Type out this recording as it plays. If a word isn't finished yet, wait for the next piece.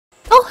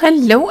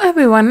Hello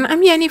everyone,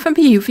 I'm Yeti from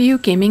PU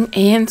Gaming,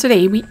 and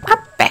today we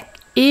are back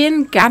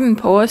in Garden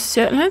Paws.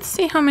 So let's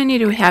see how many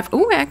do we have.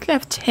 Oh, we actually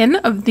have 10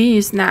 of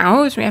these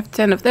now. So we have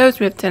 10 of those,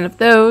 we have 10 of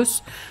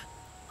those.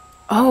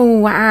 Oh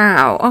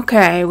wow,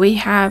 okay, we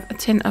have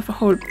 10 of a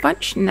whole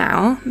bunch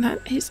now.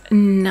 That is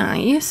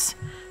nice.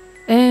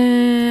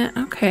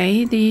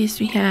 Okay,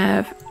 these we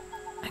have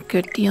a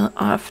good deal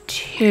of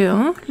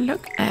too.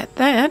 Look at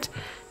that.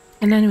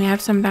 And then we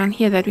have some down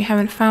here that we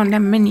haven't found that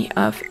many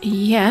of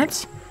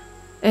yet.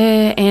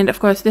 And of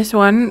course this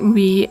one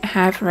we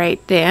have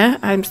right there.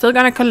 I'm still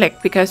gonna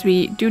collect because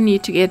we do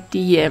need to get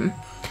the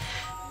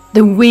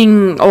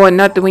wing, or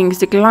not the wings,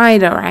 the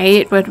glider,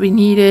 right? But we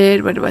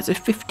needed, what was it,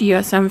 50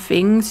 or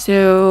something.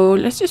 So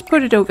let's just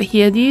put it over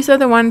here. These are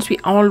the ones we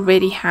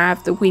already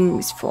have the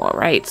wings for,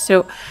 right?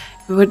 So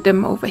put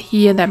them over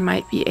here. That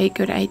might be a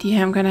good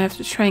idea. I'm gonna have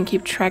to try and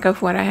keep track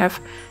of what I have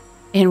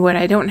and what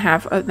I don't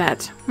have of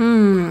that.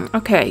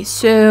 Okay,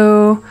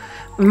 so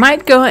we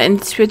might go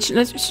and switch.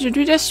 Should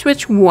we just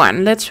switch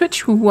one? Let's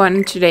switch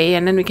one today,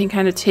 and then we can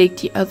kind of take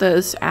the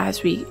others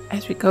as we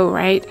go,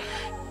 right?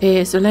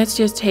 So let's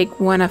just take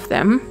one of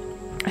them.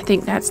 I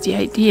think that's the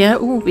idea.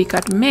 Oh, we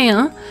got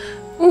mail.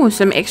 Oh,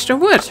 some extra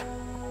wood.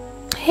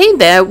 Hey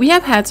there, we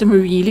have had some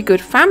really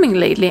good farming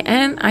lately,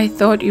 and I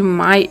thought you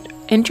might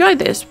enjoy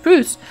this,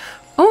 Bruce.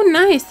 Oh,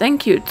 nice,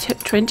 thank you.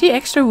 20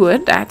 extra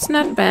wood, that's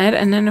not bad.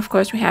 And then, of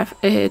course, we have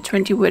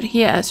 20 wood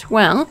here as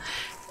well.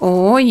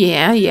 Oh,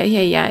 yeah,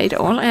 it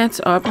all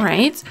adds up,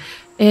 right?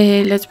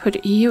 Let's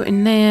put you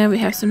in there. We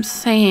have some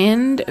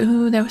sand.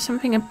 Oh, there was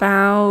something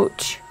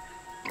about...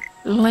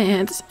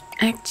 Let's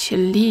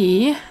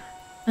actually...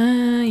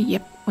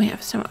 yep, we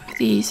have some of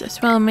these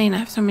as well. Man, I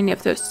have so many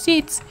of those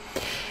seeds.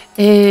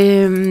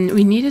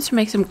 We needed to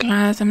make some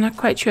glass. I'm not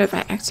quite sure if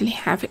I actually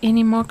have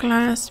any more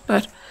glass,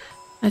 but...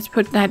 Let's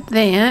put that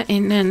there,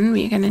 and then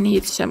we're gonna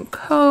need some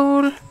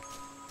coal.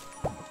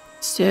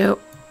 So,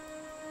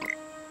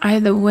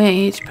 either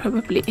way, it's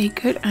probably a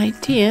good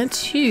idea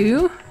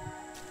to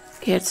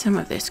get some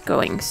of this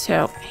going.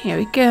 So, here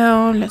we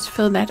go. Let's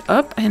fill that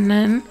up, and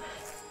then,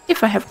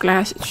 if I have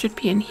glass, it should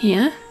be in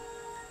here.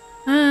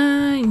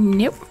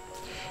 Nope.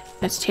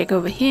 Let's check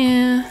over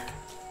here.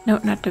 No,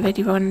 not the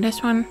ready one,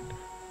 this one.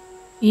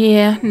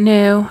 Yeah,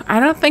 no, I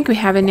don't think we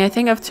have any. I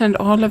think I've turned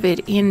all of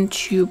it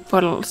into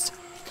bottles.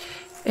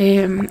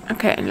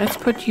 Okay, let's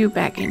put you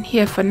back in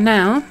here for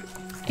now,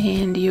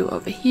 and you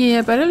over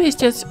here, but at least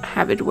just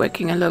have it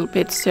working a little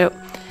bit. So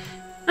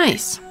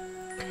nice.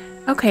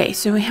 Okay,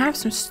 so we have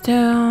some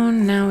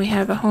stone. Now we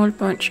have a whole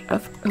bunch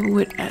of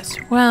wood as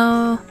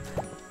well.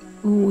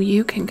 Ooh,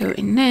 you can go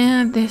in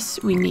there. This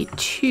we need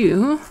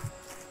to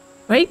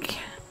break.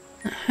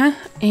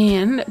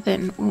 And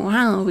then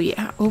while we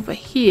are over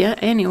here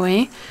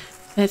anyway,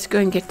 let's go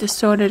and get this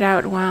sorted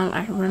out while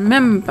I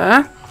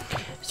remember,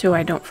 so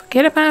I don't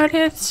forget about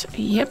it.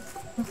 Yep.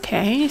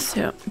 Okay,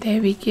 so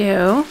there we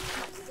go.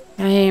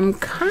 I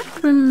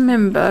can't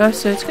remember,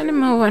 so it's gonna be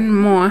one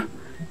more.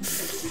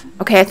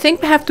 Okay, I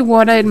think we have to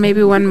water it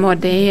maybe one more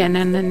day, and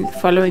then the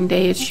following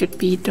day it should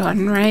be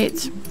done, right?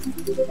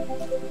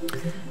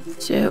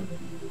 So,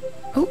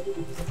 oh,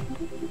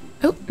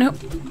 no.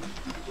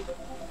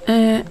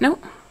 No.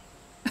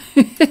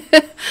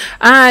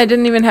 I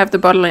didn't even have the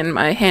bottle in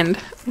my hand.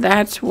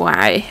 That's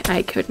why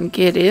I couldn't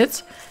get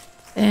it.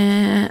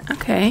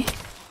 Okay.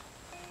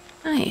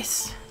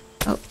 Nice.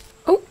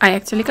 Oh, I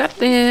actually got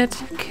it.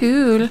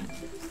 Cool.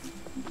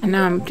 And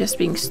now I'm just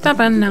being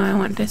stubborn. Now I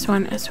want this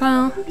one as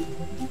well.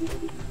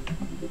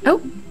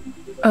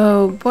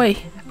 Oh boy.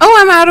 Oh,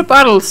 I'm out of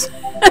bottles.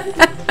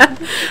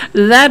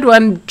 That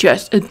one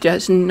just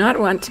does not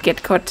want to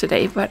get caught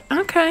today, but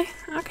okay.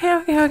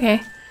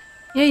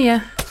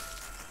 Yeah.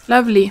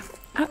 Lovely.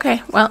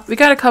 Okay, well, we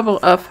got a couple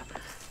of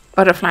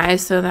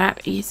butterflies, so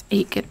that is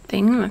a good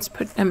thing. Let's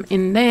put them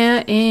in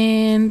there,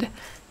 and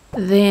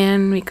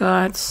then we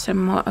got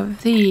some more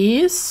of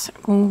these.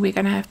 Oh, we're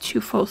gonna have 2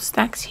 full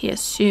stacks here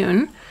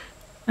soon.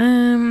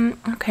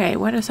 Okay,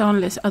 what is all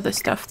this other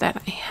stuff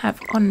that I have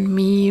on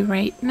me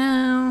right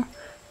now?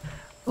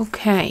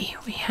 Okay,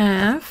 we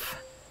have...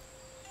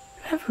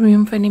 Do I have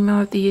room for any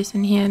more of these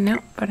in here? No,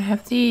 but I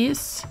have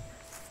these.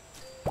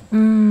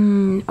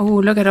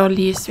 Oh, look at all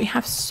these. We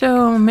have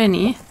so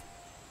many.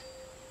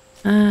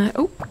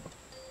 Oh.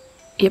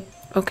 Yep,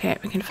 okay,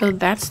 we can fill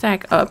that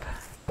stack up.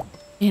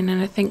 And then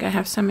I think I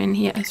have some in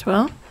here as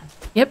well.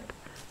 Yep.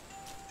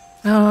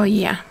 Oh,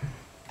 yeah.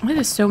 It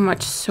is so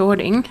much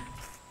sorting.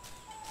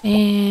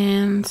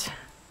 And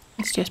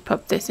let's just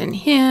pop this in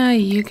here.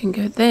 You can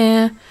go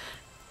there.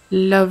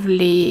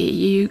 Lovely.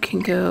 You can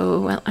go...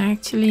 Well,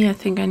 actually, I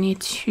think I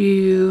need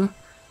to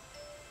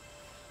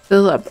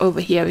fill up over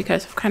here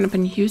because I've kind of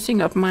been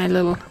using up my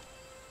little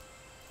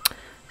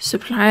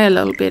supply a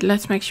little bit.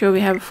 Let's make sure we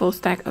have a full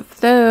stack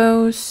of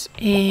those,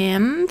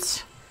 and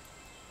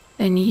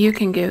then you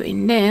can go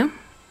in there.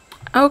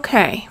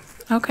 Okay.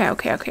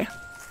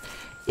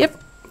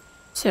 Yep,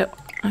 so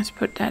let's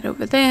put that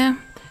over there.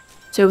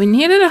 So we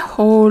needed a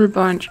whole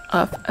bunch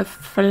of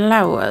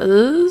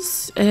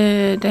flowers,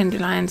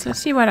 dandelions. Let's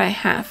see what I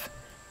have.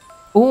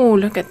 Oh,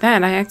 look at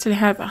that. I actually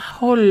have a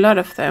whole lot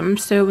of them.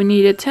 So we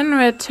needed 10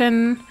 red,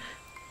 10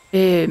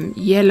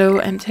 yellow,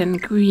 and 10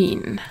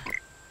 green.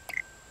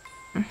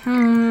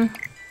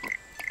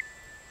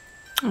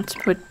 Let's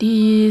put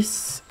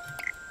these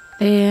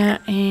there,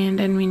 and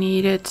then we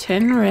needed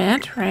 10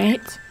 red,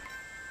 right?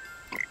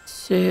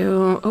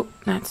 So, oh,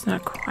 that's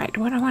not quite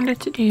what I wanted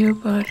to do,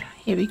 but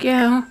here we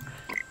go.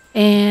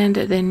 And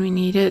then we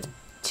needed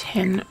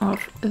 10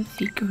 of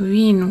the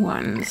green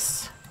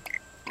ones.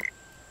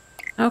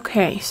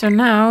 Okay, so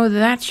now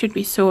that should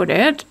be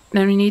sorted.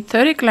 Then we need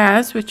 30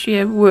 glass, which we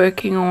are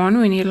working on.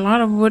 We need a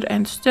lot of wood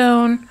and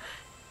stone.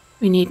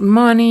 We need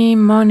money.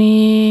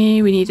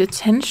 We needed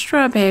 10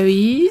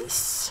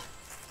 strawberries.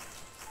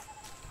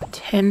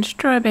 10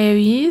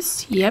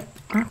 strawberries. Yep,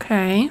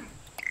 okay.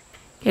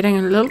 Getting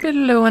a little bit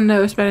low on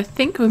those, but I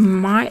think we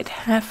might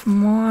have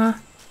more.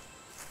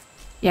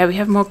 Yeah, we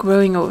have more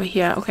growing over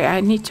here. Okay,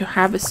 I need to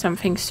harvest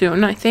something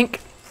soon, I think.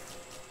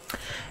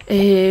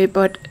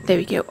 But there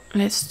we go.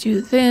 Let's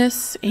do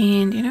this.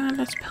 And, you know,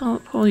 let's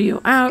pull you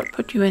out,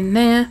 put you in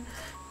there.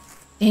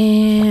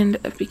 And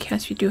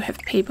because we do have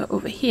paper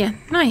over here.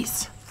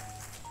 Nice.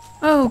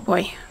 Oh,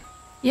 boy.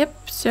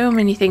 Yep, so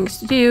many things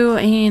to do.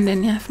 And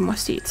then you have more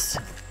seeds.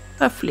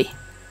 Lovely.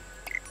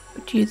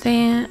 Put you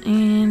there.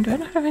 And do I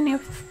not have any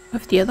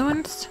of the other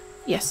ones?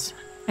 Yes,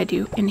 I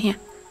do in here.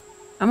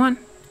 Come on.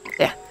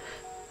 There.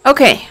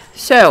 Okay,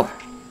 so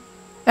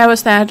that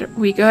was that.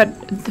 We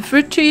got the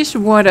fruit trees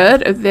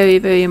watered, very,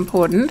 very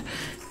important.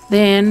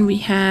 Then we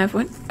have,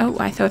 what? Oh,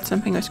 I thought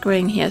something was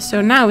growing here.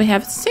 So now we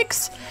have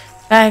 6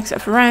 bags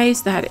of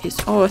rice. That is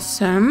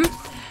awesome.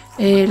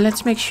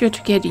 Let's make sure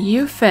to get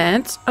you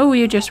fed. Oh,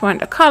 you just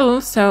want a cuddle,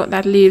 so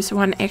that leaves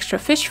 1 extra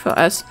fish for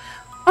us.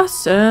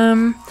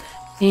 Awesome.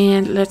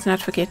 And let's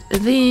not forget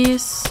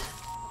these.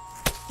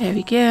 There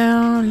we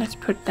go. Let's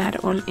put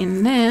that all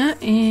in there.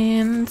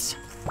 And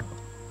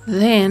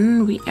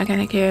then we are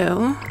gonna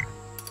go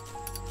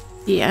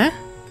here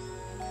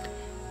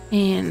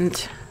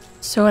and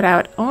sort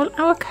out all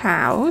our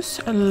cows.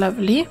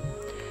 Lovely.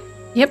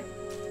 Yep.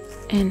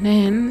 And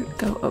then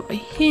go over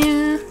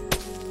here,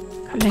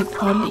 collect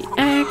all the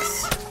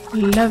eggs.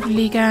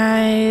 Lovely,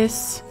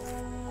 guys.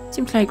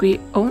 Seems like we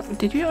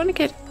did we only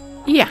get,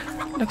 yeah,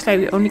 looks like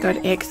we only got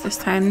eggs this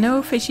time.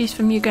 No fishies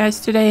from you guys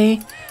today.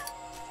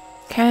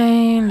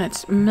 Okay,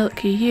 let's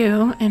milk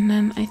you. And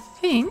then I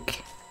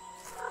think,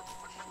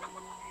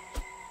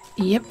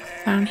 yep,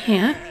 down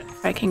here,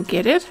 if I can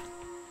get it.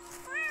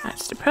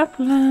 That's the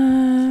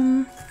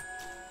problem.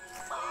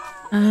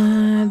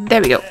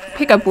 There we go.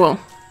 Pick up wool.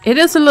 It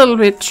is a little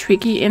bit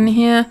tricky in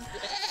here.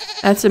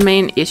 That's the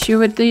main issue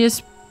with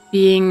this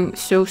being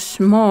so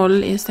small,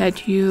 is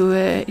that you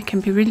it can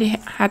be really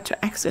hard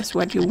to access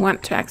what you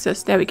want to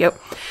access. There we go.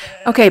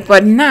 Okay,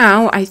 but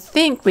now I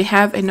think we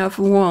have enough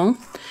wool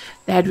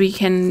that we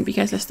can,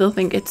 because I still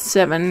think it's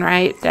 7,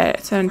 right?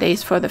 7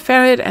 days for the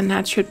ferret, and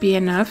that should be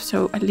enough.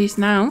 So at least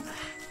now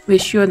we're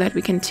sure that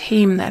we can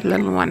tame that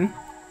little one.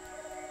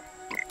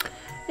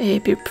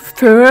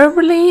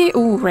 Preferably,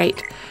 oh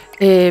right,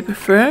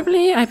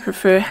 preferably I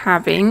prefer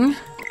having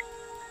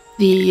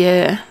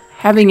the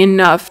having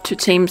enough to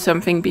tame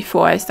something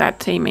before I start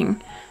taming.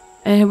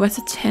 Was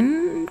it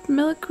 10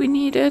 milk we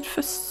needed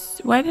for?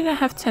 Why did I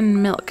have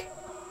 10 milk?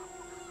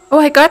 Oh,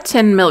 I got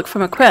 10 milk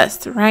from a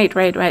quest. Right.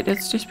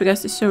 It's just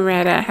because it's so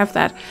rare that I have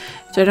that.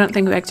 So I don't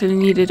think we actually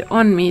need it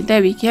on me.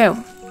 There we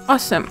go.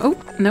 Awesome. Oh,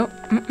 no.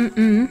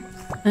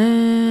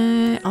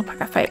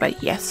 Alpaca fiber,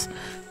 yes.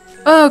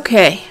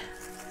 Okay.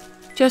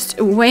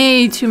 Just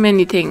way too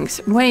many things.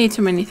 Way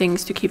too many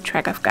things to keep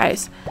track of,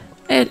 guys.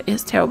 It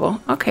is terrible.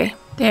 Okay,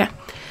 there.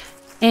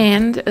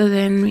 And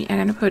then we are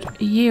going to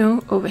put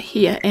you over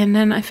here. And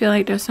then I feel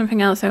like there's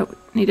something else I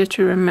needed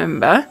to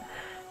remember.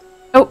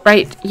 Oh,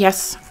 right.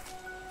 Yes.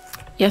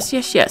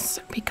 Yes.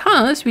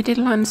 Because we did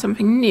learn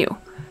something new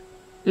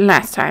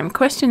last time.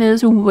 Question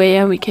is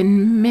where we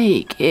can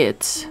make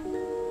it.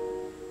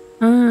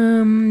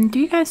 Do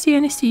you guys see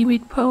any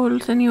seaweed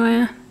poles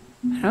anywhere?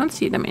 I don't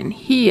see them in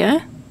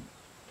here.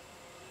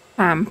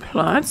 Farm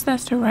plots.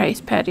 That's the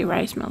rice paddy,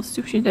 rice mill,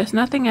 sushi. There's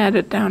nothing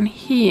added down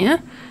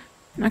here.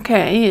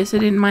 Okay, is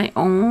it in my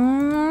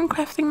own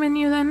crafting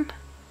menu then?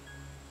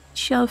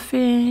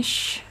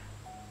 Shellfish.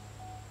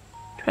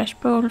 Trash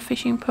bowl,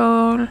 fishing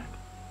pole.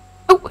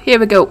 Oh, here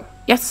we go.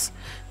 Yes.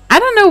 I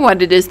don't know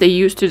what it is they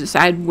use to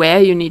decide where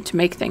you need to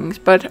make things,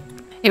 but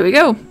here we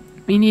go.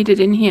 We need it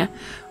in here.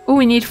 Oh,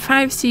 we need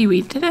 5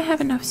 seaweed. Did I have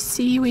enough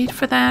seaweed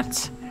for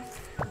that?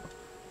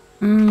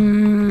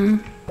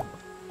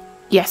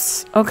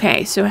 Yes.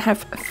 Okay, so I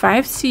have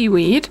 5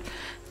 seaweed.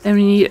 Then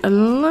we need a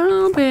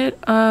little bit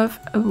of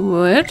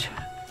wood.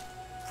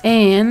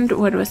 And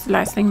what was the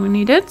last thing we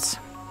needed?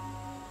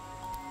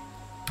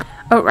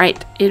 Oh,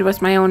 right. It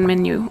was my own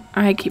menu.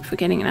 I keep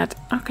forgetting that.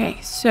 Okay,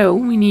 so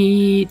we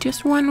need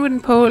just 1 wooden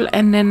pole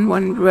and then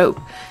 1 rope.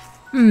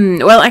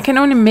 Well, I can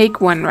only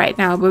make 1 right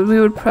now, but we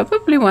would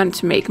probably want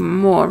to make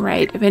more,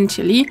 right,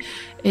 eventually.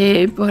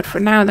 But for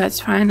now,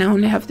 that's fine. I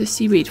only have the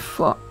seaweed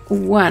for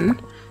 1.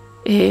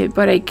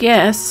 But I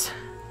guess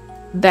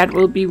that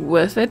will be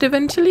worth it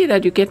eventually,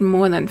 that you get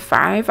more than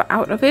 5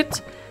 out of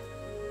it.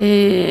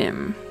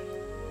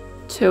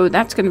 So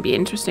that's going to be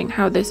interesting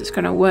how this is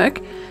going to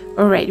work.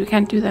 Alright, we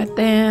can't do that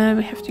there.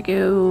 We have to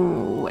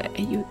go... Where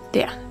are you?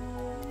 There.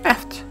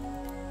 Left.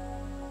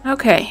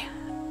 Okay.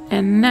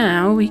 And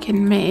now we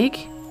can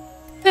make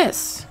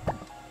this.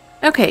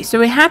 Okay, so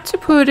we had to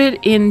put it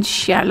in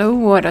shallow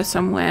water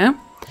somewhere.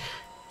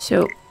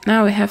 So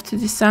now we have to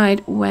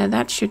decide where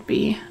that should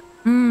be.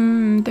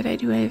 Did I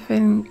do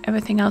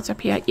everything else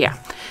up here? Yeah,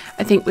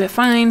 I think we're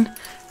fine.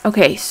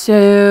 Okay,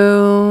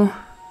 so...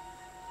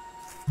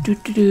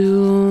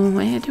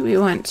 Where do we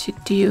want to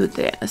do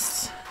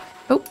this?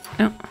 Oh,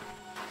 no.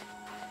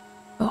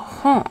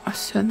 Oh,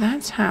 so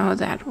that's how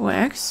that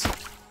works.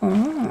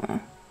 Oh.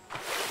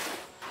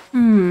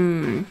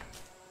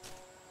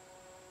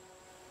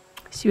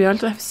 So we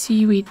also have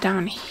seaweed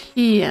down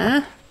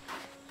here.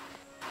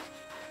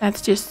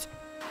 That's just...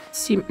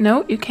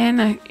 No, you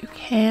can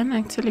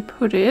actually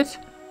put it.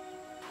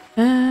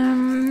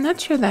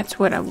 Not sure that's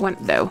what I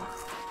want though.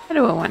 How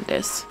do I want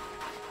this?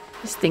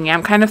 This thing.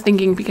 I'm kind of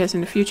thinking because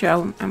in the future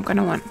I'm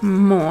gonna want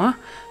more.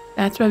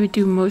 That's why we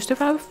do most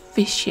of our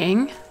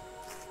fishing.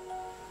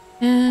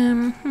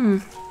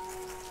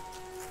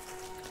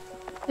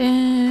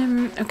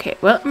 Okay,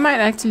 well, it might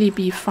actually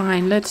be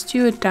fine. Let's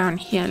do it down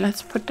here.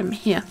 Let's put them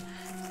here.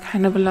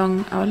 Kind of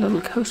along our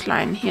little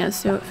coastline here.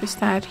 So if we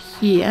start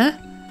here,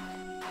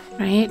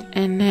 right,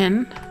 and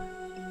then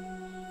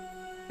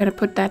gotta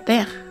put that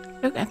there.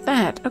 Look at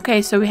that.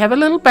 Okay, so we have a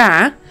little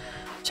bar.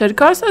 So it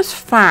costs us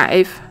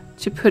 5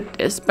 to put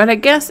this, but I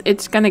guess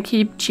it's gonna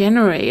keep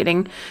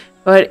generating.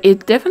 But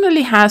it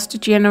definitely has to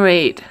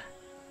generate,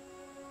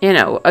 you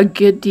know, a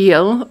good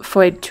deal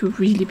for it to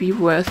really be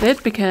worth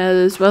it.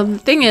 Because, well, the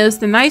thing is,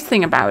 the nice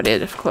thing about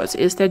it, of course,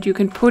 is that you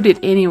can put it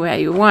anywhere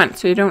you want.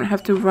 So you don't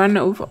have to run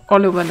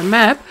all over the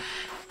map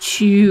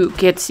to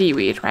get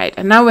seaweed, right?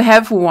 And now we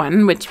have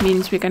 1, which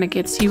means we're gonna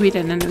get seaweed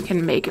and then we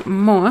can make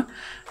more.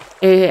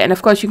 And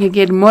of course you can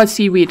get more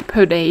seaweed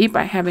per day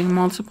by having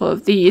multiple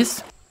of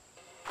these.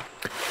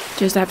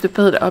 Just have to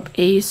build up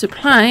a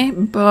supply,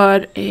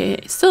 but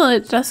still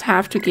it does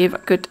have to give a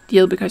good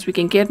deal because we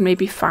can get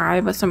maybe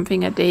 5 or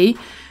something a day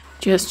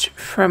just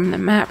from the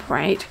map,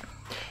 right?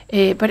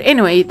 But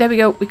anyway, there we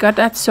go. We got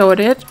that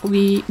sorted.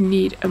 We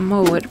need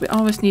more wood. We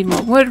always need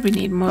more wood. We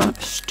need more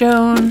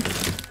stone.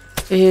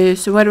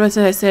 So what was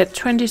it? I said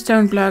 20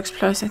 stone blocks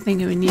plus I think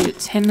we needed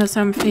 10 or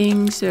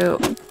something. So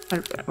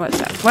what was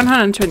that?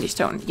 120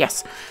 stone.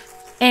 Yes.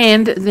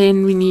 And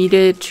then we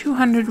needed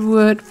 200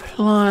 wood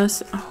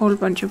plus a whole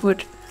bunch of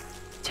wood.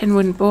 10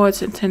 wooden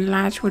boards and 10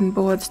 large wooden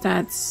boards.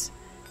 That's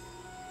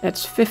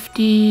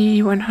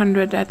 50,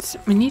 100.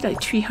 We need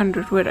like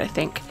 300 wood, I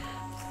think.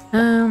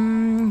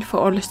 For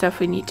all the stuff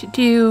we need to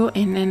do.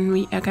 And then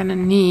we are gonna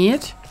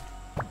need...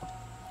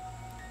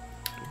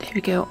 There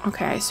we go.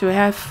 Okay, so we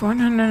have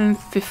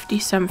 150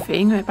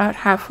 something. We're about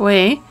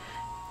halfway.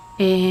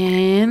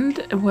 And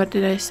what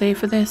did I say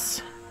for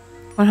this?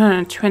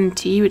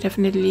 120. We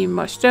definitely need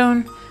more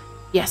stone.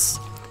 Yes.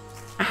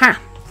 Aha.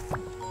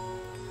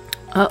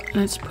 Oh,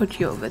 let's put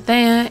you over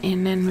there.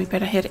 And then we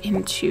better head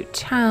into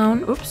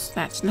town. Oops,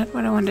 that's not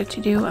what I wanted to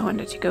do. I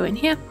wanted to go in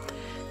here.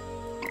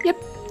 Yep,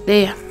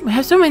 there. We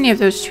have so many of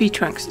those tree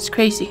trunks. It's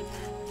crazy.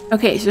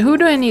 Okay, so who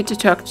do I need to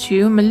talk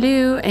to?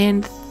 Malou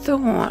and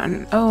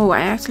Thorn. Oh,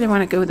 I actually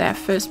want to go there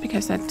first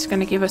because that's going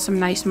to give us some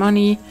nice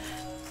money.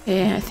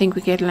 I think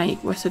we get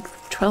like, was it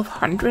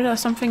 1200 or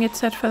something it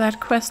said for that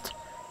quest?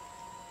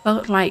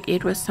 Felt like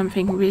it was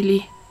something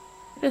really...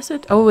 What is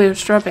it? Oh, it was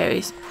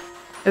strawberries.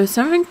 It was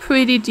something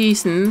pretty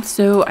decent,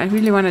 so I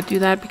really want to do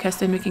that because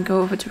then we can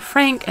go over to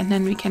Frank and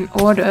then we can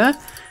order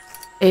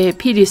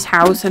Petey's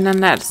house and then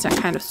that's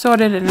kind of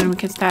sorted and then we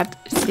can start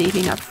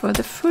saving up for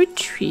the fruit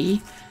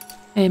tree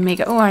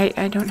maker. Oh,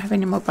 I don't have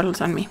any more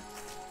bottles on me.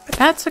 But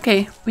that's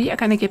okay. We are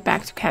going to get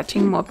back to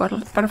catching more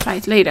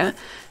butterflies later.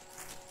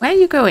 Where are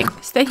you going?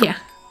 Stay here.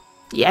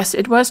 Yes,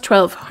 it was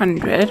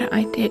 1200.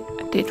 I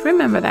did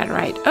remember that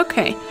right.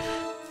 Okay.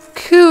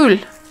 Cool.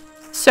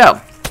 So.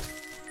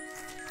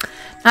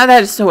 Now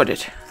that is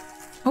sorted.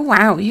 Oh,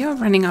 wow. You're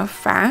running off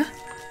far.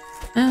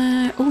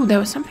 Oh, there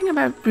was something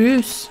about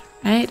Bruce.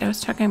 Right? I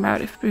was talking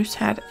about if Bruce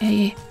had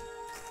a...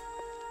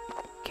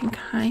 Can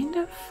kind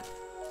of...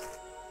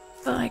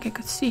 feel like I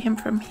could see him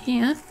from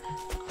here.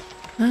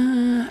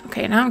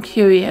 Okay, now I'm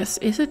curious.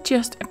 Is it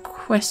just a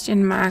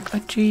question mark or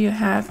do you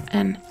have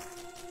an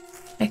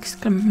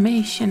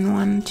exclamation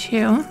one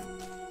too?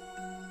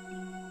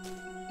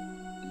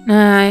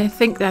 I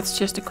think that's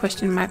just a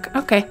question mark.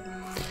 Okay.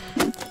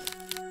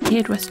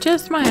 It was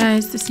just my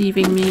eyes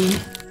deceiving me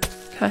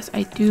because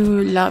I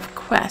do love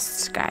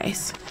quests,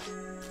 guys.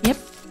 Yep.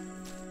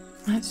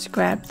 Let's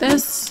grab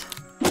this.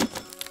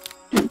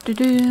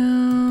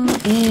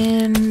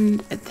 And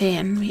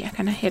then we are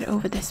gonna head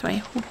over this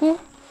way.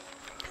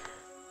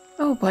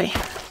 Oh boy.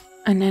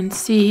 And then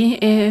see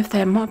if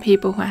there are more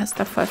people who have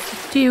stuff for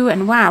us to do.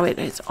 And wow, it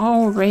is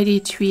already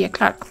 3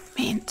 o'clock.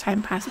 Man,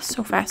 time passes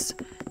so fast.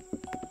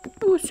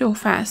 Oh, so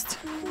fast.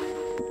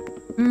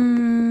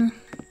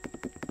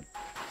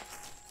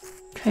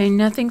 Okay,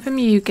 nothing from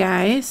you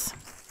guys.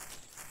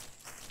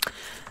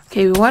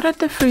 Okay, we watered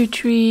the fruit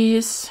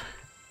trees.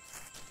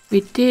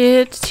 We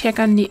did check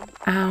on the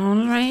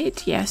owl,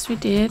 right? Yes, we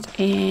did.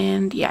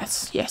 And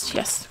yes.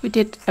 We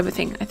did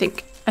everything, I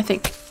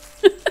think.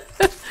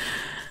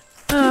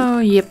 Oh,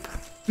 yep.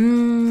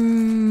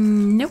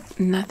 Nope,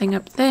 nothing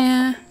up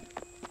there.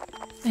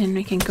 Then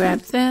we can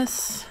grab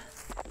this.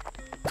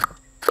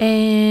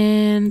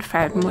 And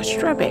 5 more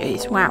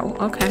strawberries. Wow,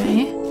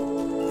 okay.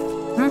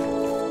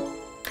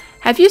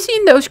 Have you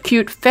seen those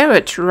cute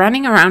ferrets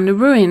running around the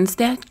ruins?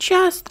 They're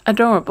just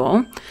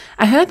adorable.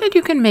 I heard that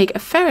you can make a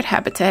ferret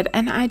habitat,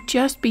 and I'd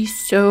just be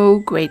so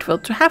grateful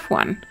to have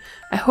one.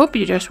 I hope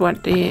you just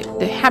want the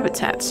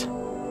habitat.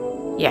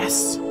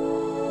 Yes.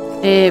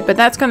 But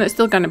that's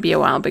still gonna be a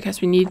while, because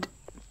we need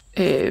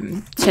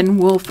 10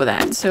 wool for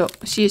that. So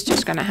she's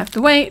just gonna have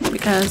to wait,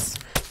 because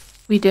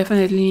we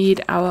definitely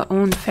need our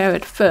own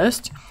ferret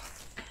first.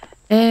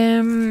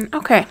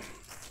 Okay.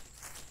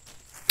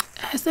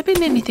 Has there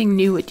been anything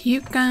new with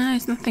you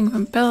guys? Nothing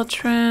from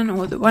Beltran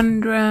or the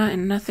Wanderer,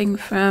 and nothing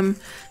from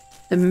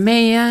the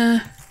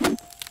Mayor.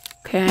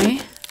 Okay.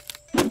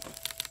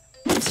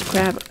 Let's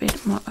grab a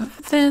bit more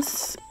of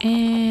this.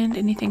 And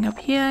anything up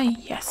here?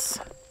 Yes.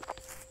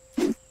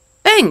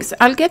 Thanks!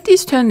 I'll get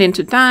these turned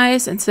into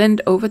dyes and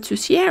sent over to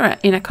Sierra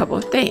in a couple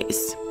of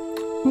days.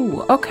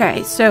 Ooh,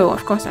 okay. So,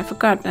 of course, I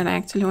forgot that I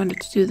actually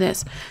wanted to do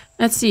this.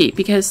 Let's see,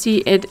 because see,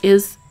 it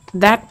is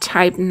that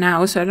type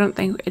now, so I don't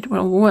think it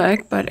will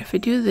work. But if we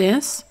do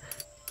this,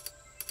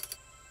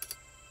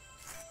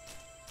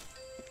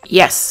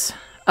 yes,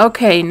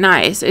 okay,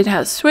 nice, it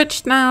has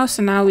switched now,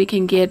 so now we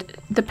can get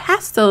the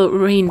pastel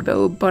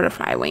rainbow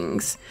butterfly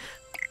wings.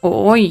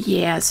 Oh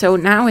yeah, so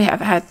now we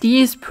have had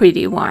these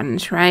pretty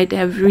ones, right?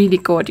 They're really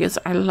gorgeous.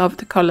 I love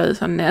the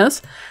colors on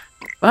this.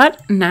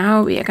 But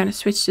now we are gonna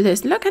switch to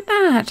this. Look at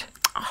that.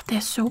 Oh,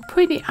 they're so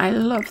pretty. I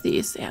love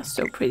these. They are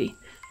so pretty.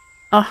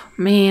 Oh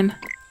man.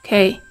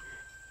 Okay.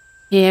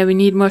 Yeah, we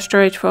need more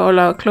storage for all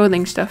our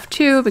clothing stuff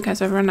too,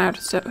 because I've run out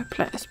of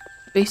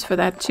space for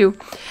that too.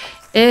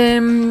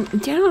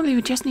 Generally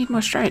we just need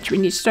more storage. We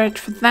need storage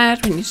for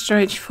that. We need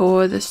storage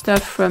for the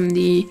stuff from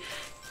the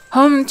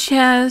home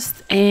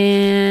chest,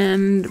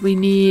 and we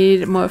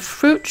need more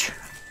fruit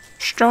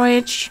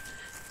storage,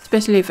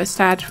 especially if I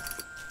start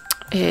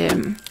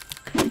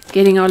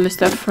getting all the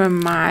stuff from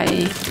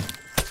my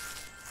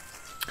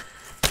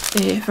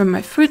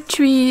fruit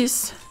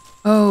trees.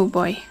 Oh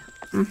boy.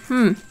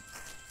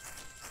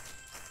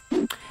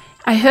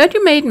 I heard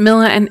you made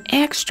Miller an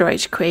egg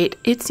storage crate.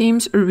 It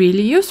seems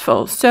really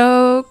useful.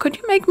 So, could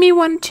you make me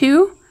one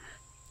too?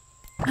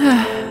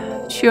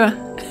 Sure.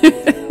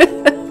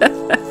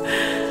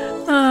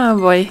 Oh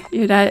boy,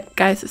 you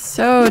guys are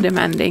so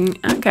demanding.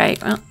 Okay,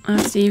 well,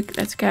 let's see.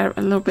 Let's get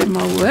a little bit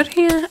more wood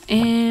here.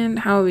 And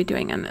how are we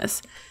doing on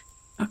this?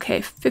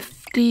 Okay,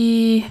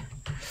 50.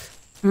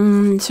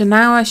 So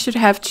now I should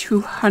have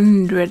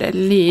 200 at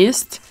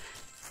least.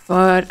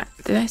 But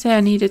did I say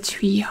I needed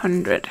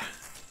 300?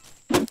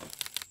 I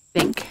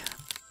think.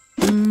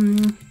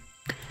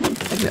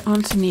 But we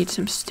also need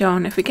some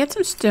stone. If we get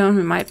some stone,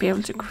 we might be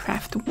able to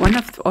craft one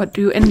of, or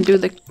either do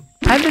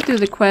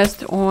the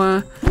quest,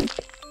 or,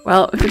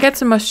 well, if we get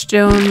some more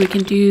stone, we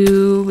can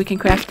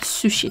craft the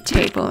sushi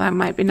table. That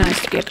might be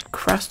nice to get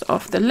crossed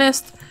off the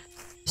list.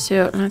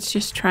 So let's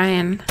just try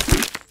and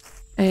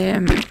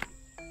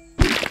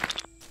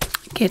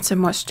get some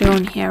more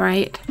stone here,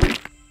 right?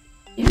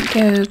 Here we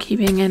go,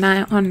 keeping an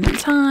eye on the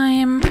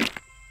time.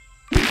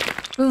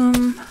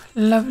 Boom,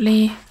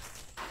 lovely.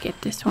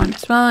 Get this one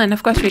as well, and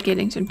of course we're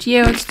getting some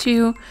geodes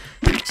too,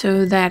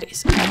 so that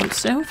is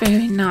also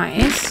very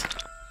nice.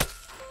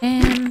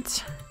 And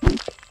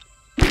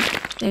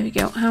there we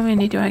go. How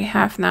many do I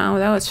have now?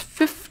 That was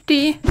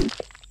 50.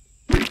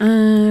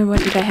 What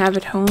did I have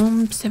at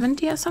home?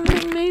 70 or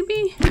something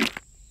maybe?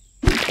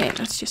 Okay,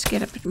 let's just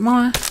get a bit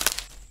more.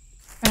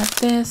 Grab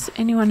this.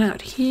 Anyone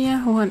out here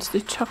who wants to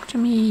talk to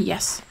me?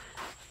 Yes.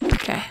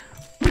 Okay,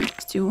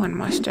 let's do one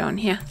more stone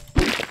here.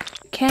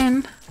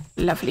 Can.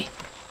 Lovely.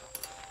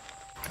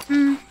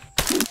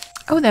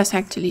 Oh, there's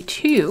actually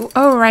 2.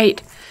 Oh,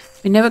 right.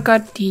 We never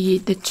got the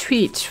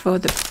treats for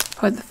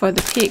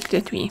the pig,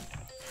 did we?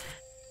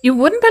 You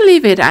wouldn't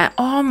believe it. I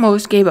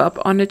almost gave up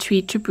on a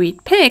treat to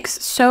breed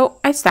pigs, so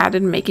I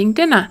started making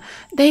dinner.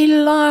 They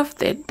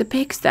loved it. The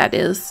pigs, that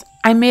is.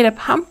 I made a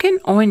pumpkin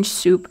orange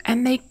soup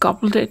and they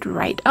gobbled it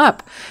right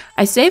up.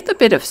 I saved a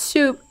bit of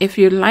soup if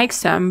you'd like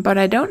some, but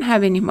I don't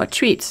have any more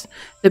treats.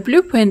 The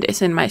blueprint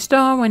is in my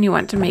store when you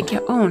want to make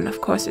your own.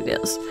 Of course it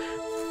is.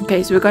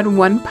 Okay, so we got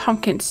 1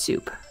 pumpkin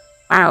soup.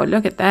 Wow,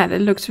 look at that.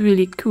 It looks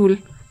really cool.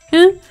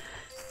 Huh?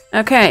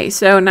 Okay,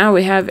 so now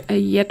we have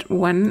yet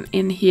one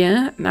in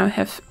here. Now we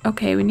have,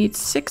 okay, we need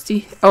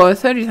 60 or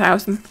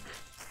 30,000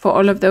 for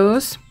all of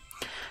those.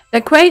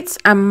 The crates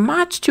are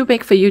much too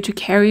big for you to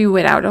carry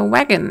without a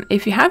wagon.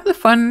 If you have the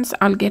funds,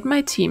 I'll get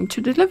my team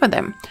to deliver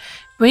them.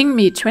 Bring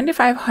me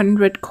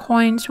 2,500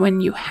 coins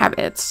when you have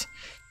it.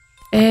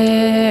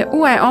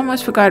 Oh, I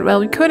almost forgot.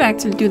 Well, we could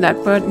actually do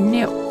that, but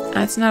no.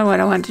 That's not what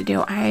I want to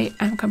do. I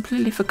am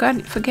completely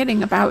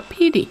forgetting about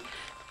PD.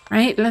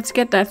 Right, let's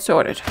get that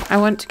sorted. I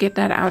want to get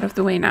that out of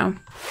the way now.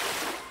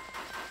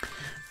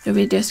 So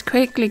we're just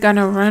quickly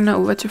gonna run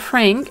over to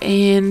Frank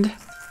and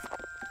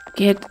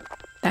get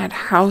that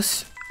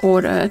house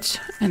ordered,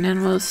 and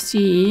then we'll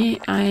see.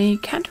 I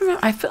can't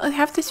remember. I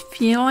have this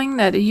feeling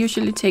that it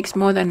usually takes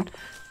more than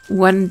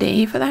 1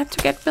 day for that to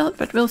get built,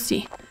 but we'll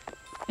see.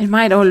 It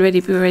might already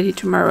be ready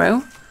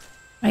tomorrow,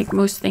 like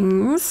most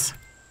things.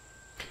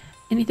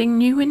 Anything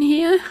new in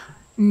here?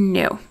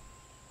 No.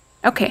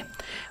 Okay.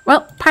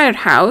 Well, pirate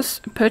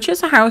house.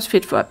 Purchase a house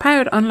fit for a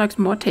pirate unlocks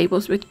more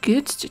tables with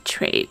goods to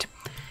trade.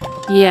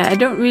 Yeah, I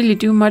don't really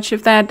do much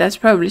of that. That's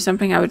probably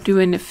something I would do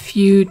in the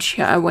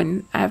future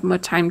when I have more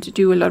time to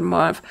do a lot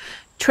more of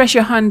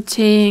treasure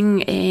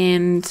hunting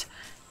and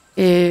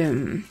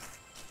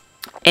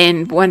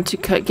want to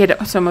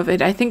get some of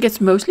it. I think it's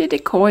mostly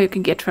decor you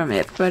can get from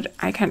it, but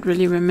I can't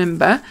really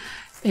remember.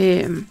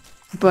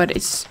 But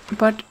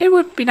it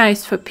would be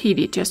nice for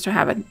Petey just to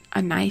have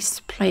a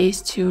nice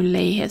place to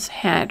lay his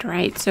head,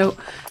 right? So,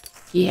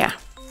 yeah.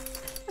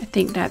 I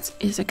think that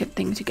is a good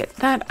thing to get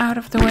that out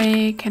of the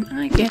way. Can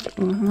I get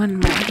one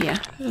more here?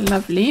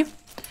 Lovely.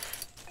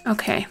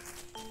 Okay.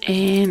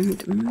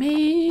 And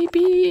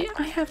maybe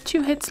I have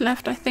 2 hits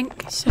left, I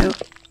think. So,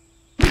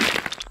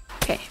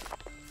 okay.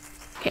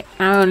 Okay,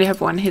 now I only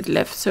have 1 hit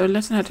left. So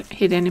let's not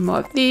hit any more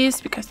of these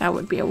because that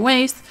would be a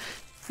waste.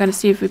 Gonna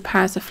see if we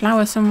pass a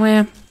flower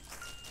somewhere.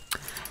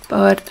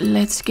 But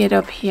let's get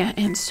up here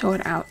and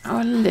sort out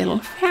our little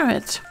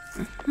ferret.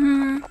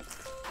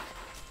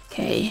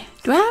 Okay,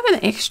 do I have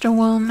an extra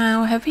wall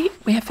now?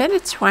 We have fed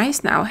it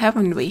twice now,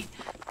 haven't we?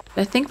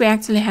 I think we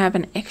actually have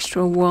an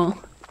extra wall,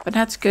 but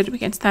that's good. We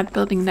can start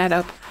building that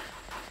up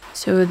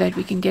so that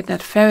we can get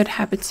that ferret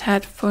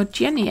habitat for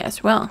Jenny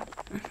as well.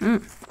 Hey,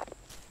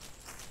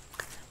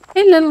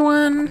 little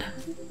one.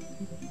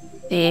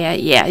 There,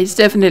 yeah, it's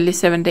definitely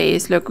 7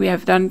 days. Look, we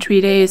have done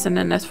 3 days and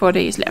then there's 4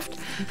 days left.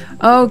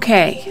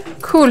 Okay,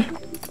 cool.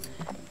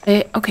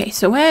 Okay,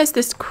 so where is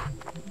this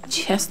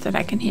chest that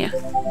I can hear?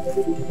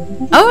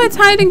 Oh, it's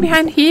hiding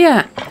behind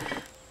here.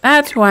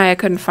 That's why I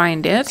couldn't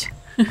find it.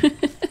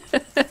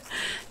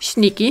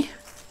 Sneaky.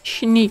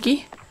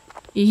 Sneaky.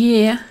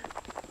 Yeah.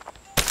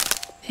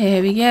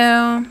 There we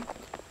go.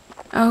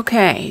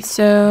 Okay,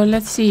 so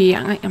let's see.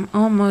 I am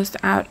almost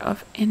out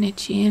of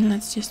energy.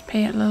 Let's just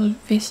pay a little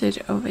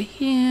visit over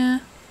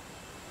here.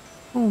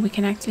 Oh, we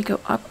can actually go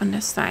up on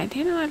this side.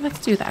 You know what? Let's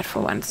do that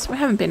for once. We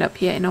haven't been up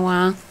here in a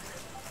while.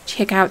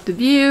 Check out the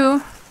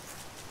view.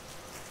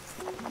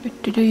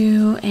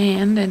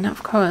 And then,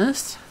 of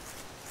course,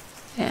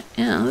 there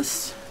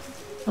is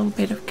a little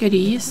bit of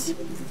goodies.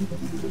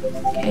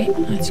 Okay,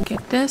 let's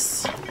get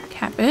this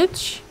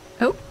cabbage.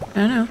 Oh,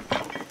 no.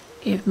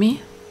 Give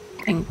me.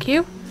 Thank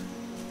you.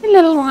 A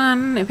little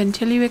one.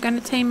 Eventually we're gonna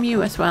tame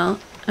you as well.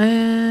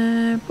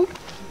 Boop.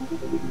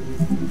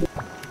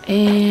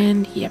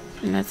 And yep,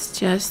 let's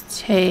just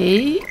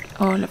take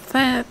all of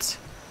that.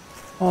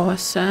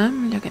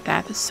 Awesome. Look at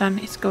that. The sun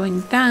is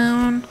going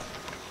down.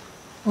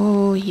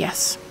 Oh,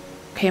 yes.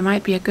 Okay,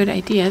 might be a good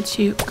idea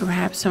to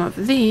grab some of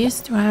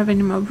these. Do I have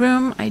any more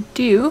room? I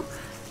do.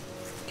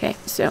 Okay,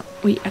 so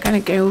we are gonna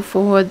go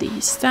for the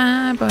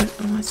star, but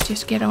let's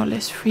just get all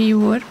this free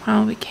wood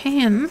while we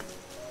can.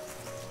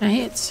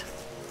 Right.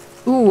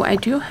 Ooh, I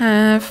do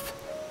have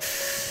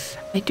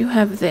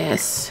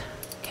this.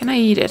 Can I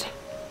eat it?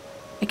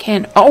 I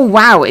can. Oh,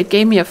 wow, it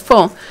gave me a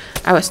full.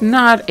 I was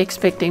not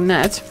expecting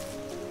that.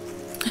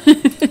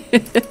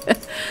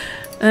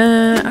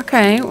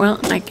 Okay, well,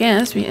 I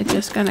guess we are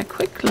just gonna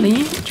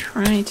quickly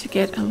try to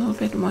get a little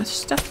bit more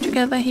stuff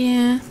together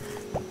here.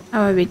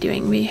 How are we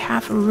doing? We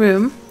have a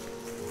room.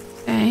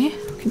 Okay,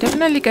 can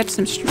definitely get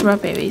some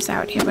strawberries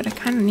out here, but I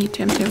kind of need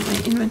to empty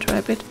my inventory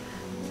a bit.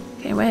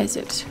 Okay, where is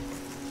it?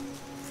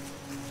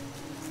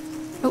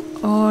 Oh,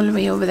 all the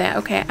way over there.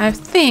 Okay, I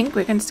think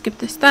we're gonna skip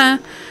this there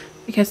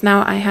because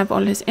now I have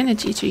all this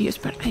energy to use,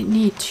 but I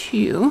need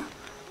to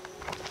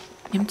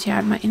empty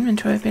out my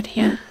inventory a bit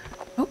here.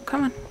 Oh,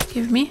 come on,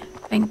 give me.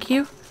 Thank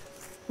you.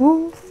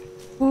 Ooh,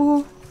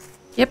 ooh.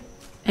 Yep,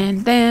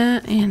 and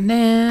there, and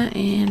there,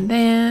 and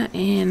there,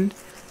 and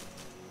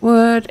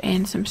wood,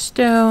 and some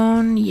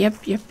stone.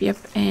 Yep.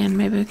 And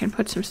maybe we can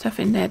put some stuff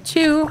in there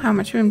too. How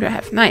much room do I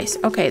have? Nice.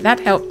 Okay,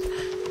 that helped.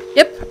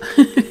 Yep.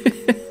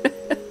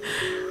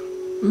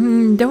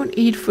 Don't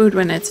eat food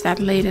when it's that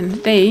late in the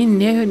day.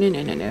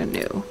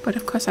 No. But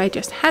of course I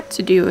just had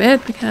to do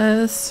it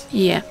because,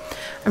 yeah,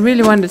 I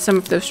really wanted some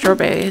of those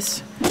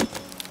strawberries.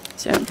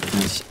 So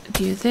let's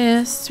do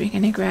this. We're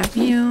gonna grab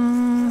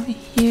you.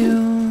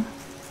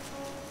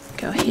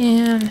 Go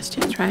here. Let's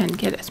just try and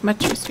get as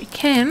much as we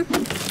can.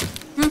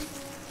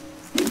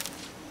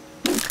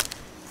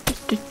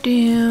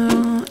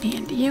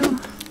 And you.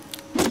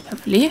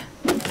 Lovely.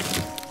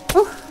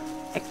 Oh,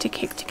 hectic.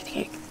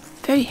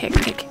 Very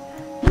hectic.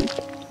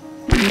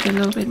 Need a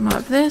little bit more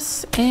of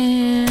this,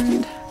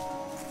 and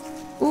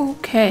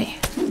okay,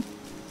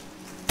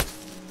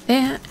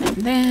 there and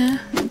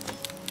there.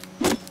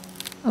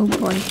 Oh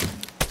boy.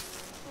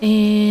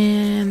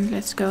 And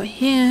let's go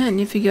here. And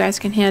if you guys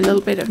can hear a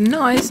little bit of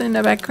noise in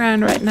the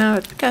background right now,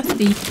 it's because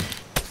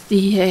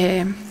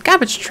the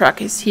garbage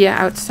truck is here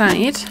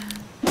outside.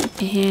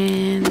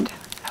 And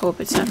I hope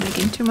it's not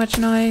making too much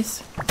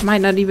noise. It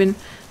might not even...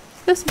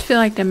 Doesn't feel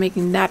like they're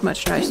making that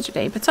much noise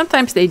today, but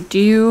sometimes they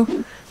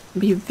do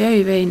be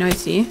very, very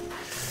noisy.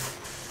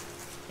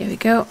 Here we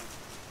go.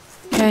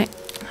 Okay,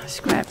 let's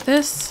grab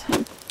this.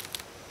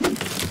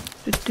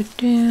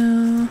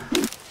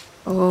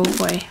 Oh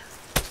boy.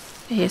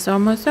 It's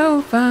almost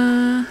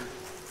over.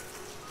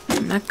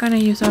 I'm not gonna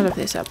use all of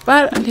this up,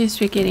 but at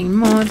least we're getting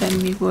more than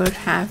we would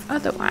have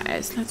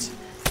otherwise. Let's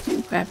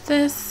grab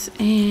this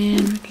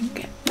and we can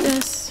get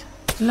this.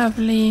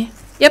 Lovely.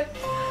 Yep.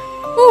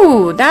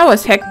 Ooh, that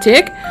was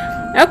hectic.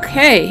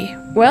 Okay,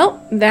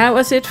 well, that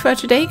was it for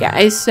today,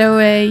 guys. So,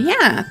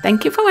 yeah,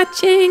 thank you for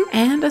watching.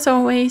 And as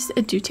always,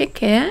 do take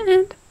care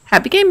and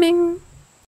happy gaming.